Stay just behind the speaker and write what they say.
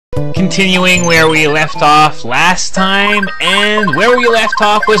Continuing where we left off last time, and where we left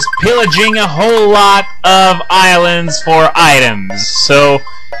off was pillaging a whole lot of islands for items. So,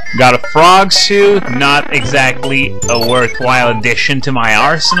 got a frog suit, not exactly a worthwhile addition to my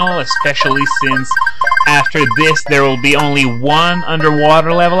arsenal, especially since after this there will be only one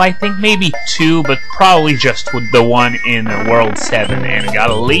underwater level, I think maybe two, but probably just the one in World 7. And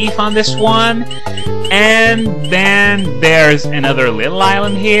got a leaf on this one, and then there's another little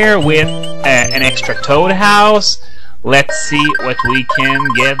island here with an extra toad house. Let's see what we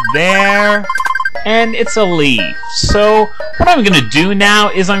can get there. And it's a leaf. So what I'm gonna do now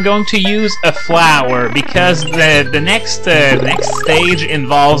is I'm going to use a flower because the next stage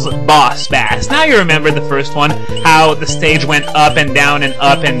involves boss bass. Now you remember the first one, how the stage went up and down and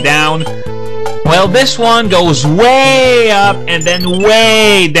up and down. Well, this one goes way up and then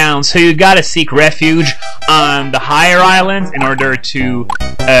way down, so you gotta seek refuge on the higher islands in order to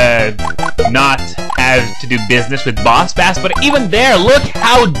not have to do business with boss bass. But even there, look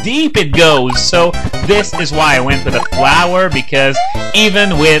how deep it goes. So this is why I went with a flower, because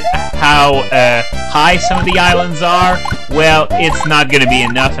even with how high some of the islands are, well, it's not gonna be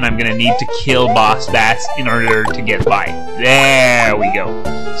enough, and I'm gonna need to kill boss bats in order to get by. There we go.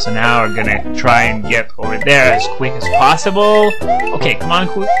 So now we're gonna try and get over there as quick as possible. Okay, come on,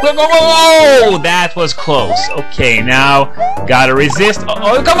 quick. Whoa! That was close. Okay, now gotta resist.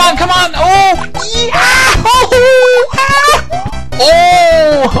 Oh, come on, come on! Oh! Yeah!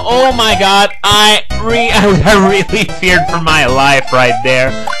 Oh my God! I really feared for my life right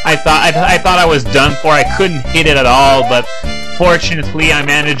there. I thought I was done for. I couldn't hit it at all, but fortunately I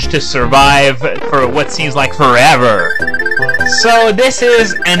managed to survive for what seems like forever. So this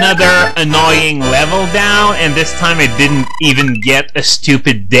is another annoying level down, and this time I didn't even get a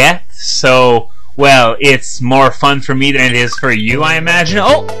stupid death, so, well, it's more fun for me than it is for you, I imagine.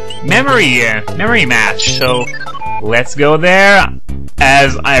 Oh! Memory match, so let's go there.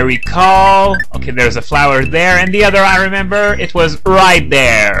 As I recall, okay, there's a flower there, and the other I remember, it was right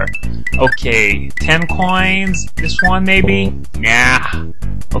there. Okay, 10 coins, this one maybe? Nah.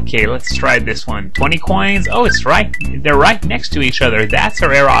 Okay, let's try this one. 20 coins? Oh, it's right. They're right next to each other. That's a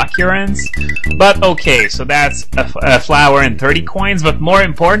rare occurrence. But okay, so that's a flower and 30 coins. But more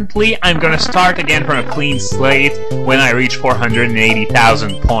importantly, I'm gonna start again from a clean slate when I reach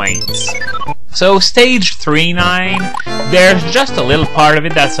 480,000 points. So stage 3-9, there's just a little part of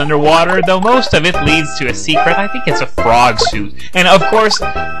it that's underwater, though most of it leads to a secret. I think it's a frog suit. And of course,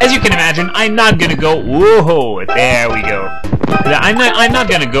 as you can imagine, I'm not gonna go, whoa, there we go. I'm not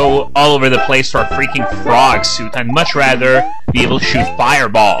gonna go all over the place for a freaking frog suit. I'd much rather be able to shoot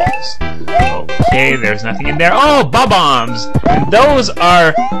fireballs. Okay, there's nothing in there. Oh, bob-bombs! And those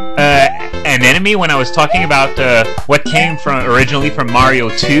are an enemy when I was talking about what came from originally from Mario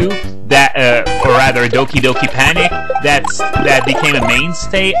 2, that, or rather Doki Doki Panic, that became a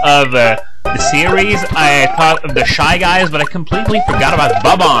mainstay of the series. I thought of the Shy Guys, but I completely forgot about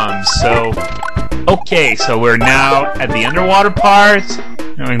bob-bombs, so... Okay, so we're now at the underwater part.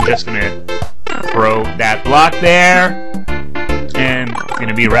 I'm just gonna throw that block there. And it's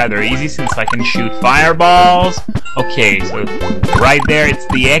gonna be rather easy since I can shoot fireballs. Okay, so right there, it's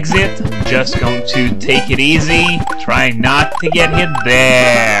the exit. I'm just going to take it easy. Try not to get hit.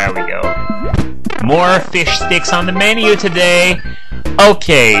 There we go. More fish sticks on the menu today.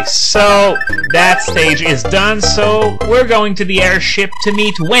 Okay, so that stage is done, so we're going to the airship to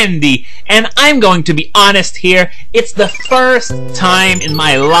meet Wendy. And I'm going to be honest here, it's the first time in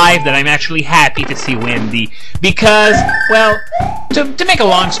my life that I'm actually happy to see Wendy. Because, well, to make a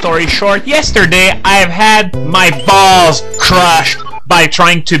long story short, yesterday I have had my balls crushed by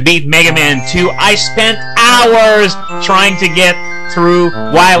trying to beat Megaman 2. I spent hours trying to get through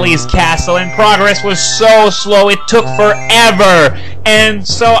Wily's castle, and progress was so slow, it took forever. And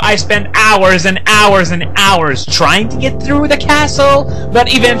so I spent hours and hours and hours trying to get through the castle, but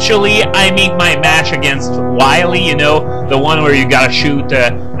eventually I meet my match against Wily, you know, the one where you gotta shoot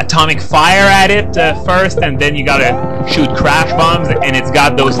atomic fire at it first, and then you gotta shoot crash bombs, and it's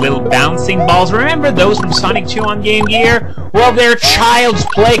got those little bouncing balls. Remember those from Sonic 2 on Game Gear? Well, they're child's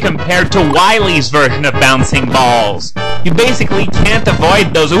play compared to Wily's version of bouncing balls. You basically can't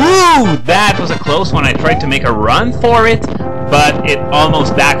avoid those. Ooh, that was a close one. I tried to make a run for it, but it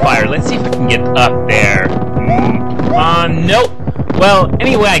almost backfired. Let's see if I can get up there. Nope. Well,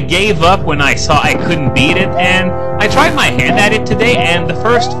 anyway, I gave up when I saw I couldn't beat it, and I tried my hand at it today, and the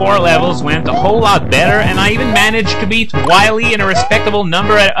first 4 levels went a whole lot better, and I even managed to beat Wily in a respectable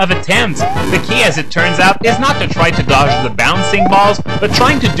number of attempts. The key, as it turns out, is not to try to dodge the bouncing balls, but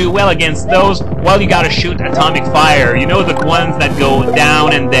trying to do well against those while you gotta shoot atomic fire. You know, the ones that go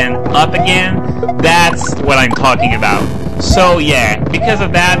down and then up again. That's what I'm talking about. So yeah, because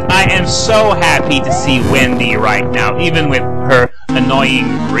of that, I am so happy to see Wendy right now, even with her annoying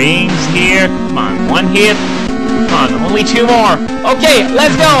rings here. Come on, one hit. Come on, only 2 more. Okay,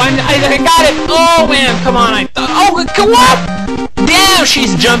 let's go. I got it. Oh man, come on. Oh, come on. Damn,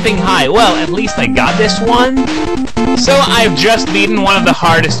 she's jumping high. Well, at least I got this one. So I've just beaten one of the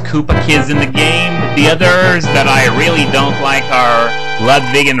hardest Koopa kids in the game. The others that I really don't like are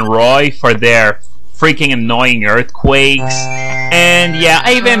Ludwig and Roy for their freaking annoying earthquakes. And yeah,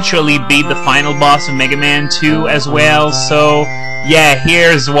 I eventually beat the final boss of Mega Man 2 as well. So yeah,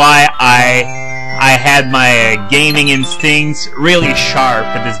 here's why I had my gaming instincts really sharp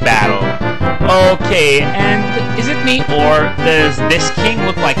for this battle. Okay, and is it me, or does this king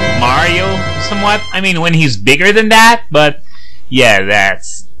look like Mario somewhat? I mean, when he's bigger than that, but yeah, that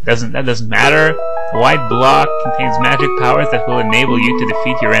doesn't matter. The white block contains magic powers that will enable you to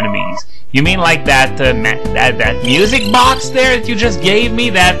defeat your enemies. You mean like that that music box there that you just gave me?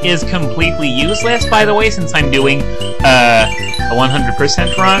 That is completely useless, by the way, since I'm doing a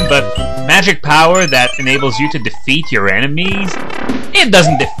 100% run. But magic power that enables you to defeat your enemies? It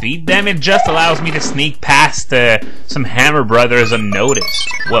doesn't defeat them. It just allows me to sneak past some Hammer Brothers unnoticed.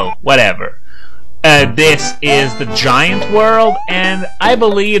 Well, whatever. This is the Giant World, and I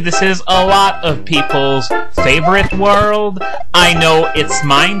believe this is a lot of people's favorite world. I know it's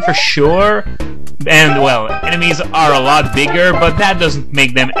mine for sure, and well, enemies are a lot bigger, but that doesn't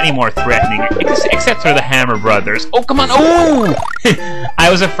make them any more threatening, except for the Hammer Brothers. Oh, come on! Oh! I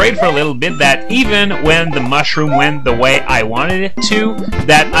was afraid for a little bit that even when the mushroom went the way I wanted it to,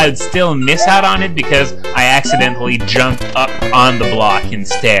 that I'd still miss out on it because I accidentally jumped up on the block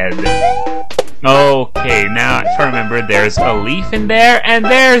instead. Okay, now if I remember, there's a leaf in there, and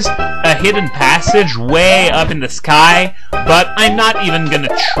there's a hidden passage way up in the sky, but I'm not even gonna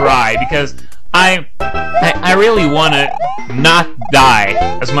try, because I really want to not die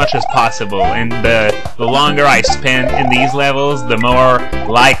as much as possible, and the longer I spend in these levels, the more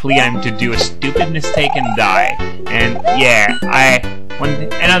likely I'm to do a stupid mistake and die. And yeah,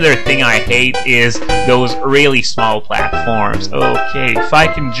 another thing I hate is those really small platforms. Okay, if I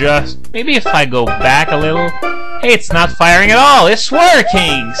can just... maybe if I go back a little... hey, it's not firing at all! It's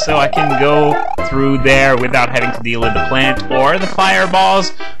working! So I can go through there without having to deal with the plant or the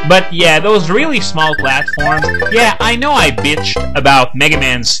fireballs. But yeah, those really small platforms... yeah, I know I bitched about Mega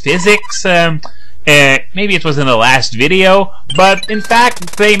Man's physics, maybe it was in the last video, but in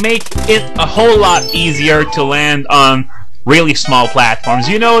fact, they make it a whole lot easier to land on really small platforms.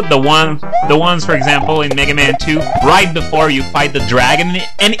 You know, the ones, for example, in Mega Man 2, right before you fight the dragon,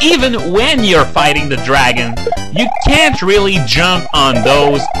 and even when you're fighting the dragon, you can't really jump on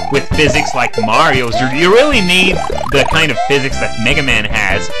those with physics like Mario's. You really need the kind of physics that Mega Man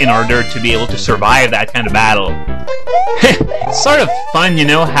has in order to be able to survive that kind of battle. It's sort of fun, you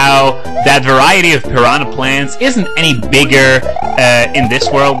know, how that variety of piranha plants isn't any bigger in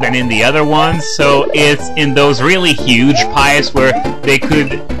this world than in the other ones, so it's in those really huge pies where they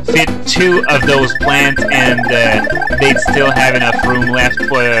could fit 2 of those plants and they'd still have enough room left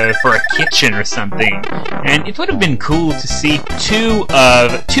for a kitchen or something. And it would have been cool to see 2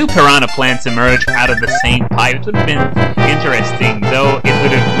 piranha plants emerge out of the same pie. It would have been interesting, though it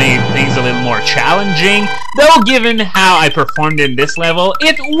would have made things a little more challenging. Though given how I performed in this level,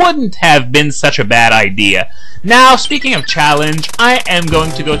 it wouldn't have been such a bad idea. Now, speaking of challenge, I am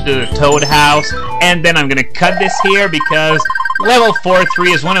going to go to the Toad House, and then I'm going to cut this here because level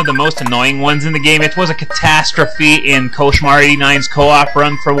 4-3 is one of the most annoying ones in the game. It was a catastrophe in Koshmar 89's co-op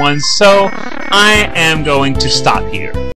run for once, so I am going to stop here.